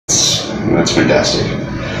That's fantastic.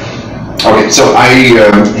 Okay, so I,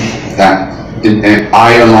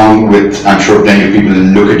 along with, I'm sure plenty of people,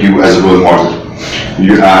 look at you as a role model.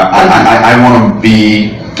 I want to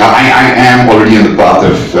be, I am already on the path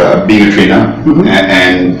of being a trainer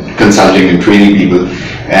and consulting and training people.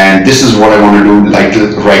 And this is what I want to do, like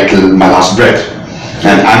right till my last breath.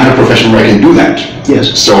 And I'm in a profession where I can do that.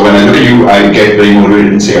 Yes. So when I look at you, I get very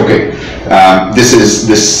motivated and say, okay,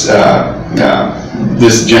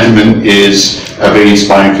 this gentleman is a very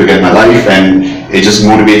inspiring figure in my life, and it just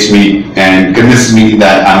motivates me and convinces me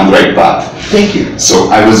that I'm on the right path. Thank you. So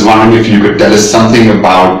I was wondering if you could tell us something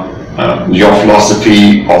about your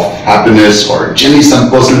philosophy of happiness, or generally some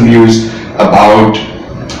personal views about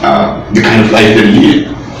the kind of life that you lead.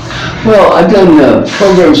 Well, I've done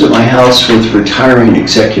programs at my house with retiring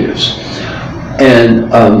executives, and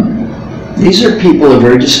these are people who are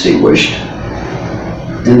very distinguished,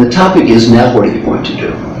 and the topic is, now what are you going to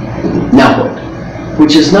do? Now what?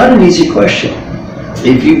 Which is not an easy question.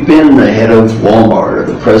 If you've been the head of Walmart or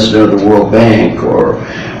the president of the World Bank or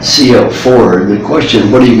CEO of Ford, the question,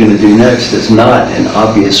 what are you going to do next, is not an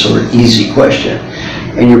obvious or easy question.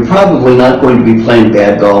 And you're probably not going to be playing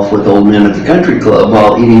bad golf with old men at the country club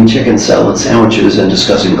while eating chicken salad sandwiches and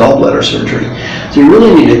discussing gallbladder surgery. So you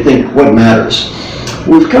really need to think what matters.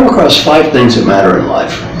 We've come across 5 things that matter in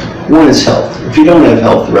life. One is health. If you don't have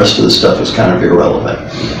health, the rest of the stuff is kind of irrelevant.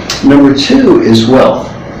 Number 2 is wealth.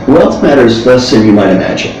 Wealth matters less than you might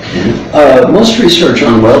imagine. Most research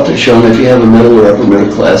on wealth has shown that if you have a middle or upper middle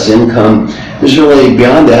class income, there's really,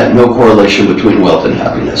 beyond that, no correlation between wealth and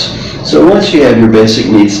happiness. So once you have your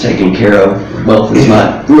basic needs taken care of, wealth is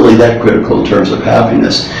not really that critical in terms of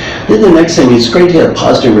happiness. Then the next thing, it's great to have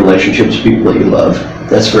positive relationships with people that you love.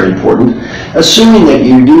 That's very important. Assuming that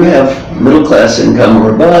you do have middle class income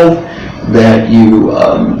or above, that you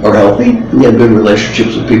are healthy, you have good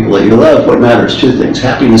relationships with people that you love, what matters? 2 things,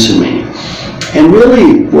 happiness and meaning. And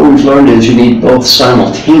really what we've learned is you need both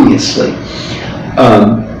simultaneously.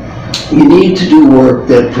 You need to do work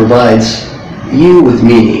that provides you with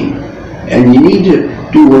meaning, and you need to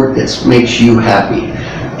do work that makes you happy.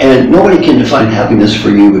 And nobody can define happiness for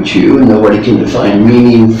you but you, and nobody can define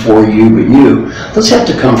meaning for you but you. Those have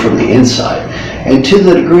to come from the inside. And to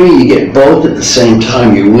the degree you get both at the same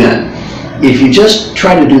time, you win. If you just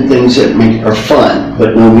try to do things that are fun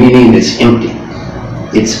but no meaning, it's empty.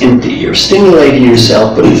 It's empty. You're stimulating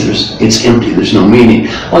yourself, but it's empty. There's no meaning.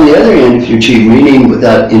 On the other hand, if you achieve meaning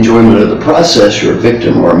without enjoyment of the process, you're a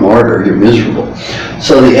victim or a martyr. You're miserable.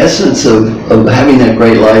 So the essence of having that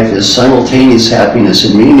great life is simultaneous happiness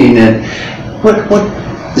and meaning. And what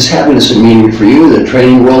is happiness and meaning for you? The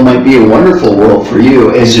training world might be a wonderful world for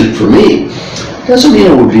you, as it for me. Doesn't mean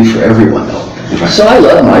it would be for everyone, though. So I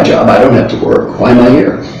love my job. I don't have to work. Why am I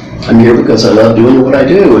here? I'm here because I love doing what I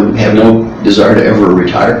do and have no desire to ever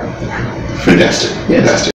retire. Fantastic. Yes. Fantastic.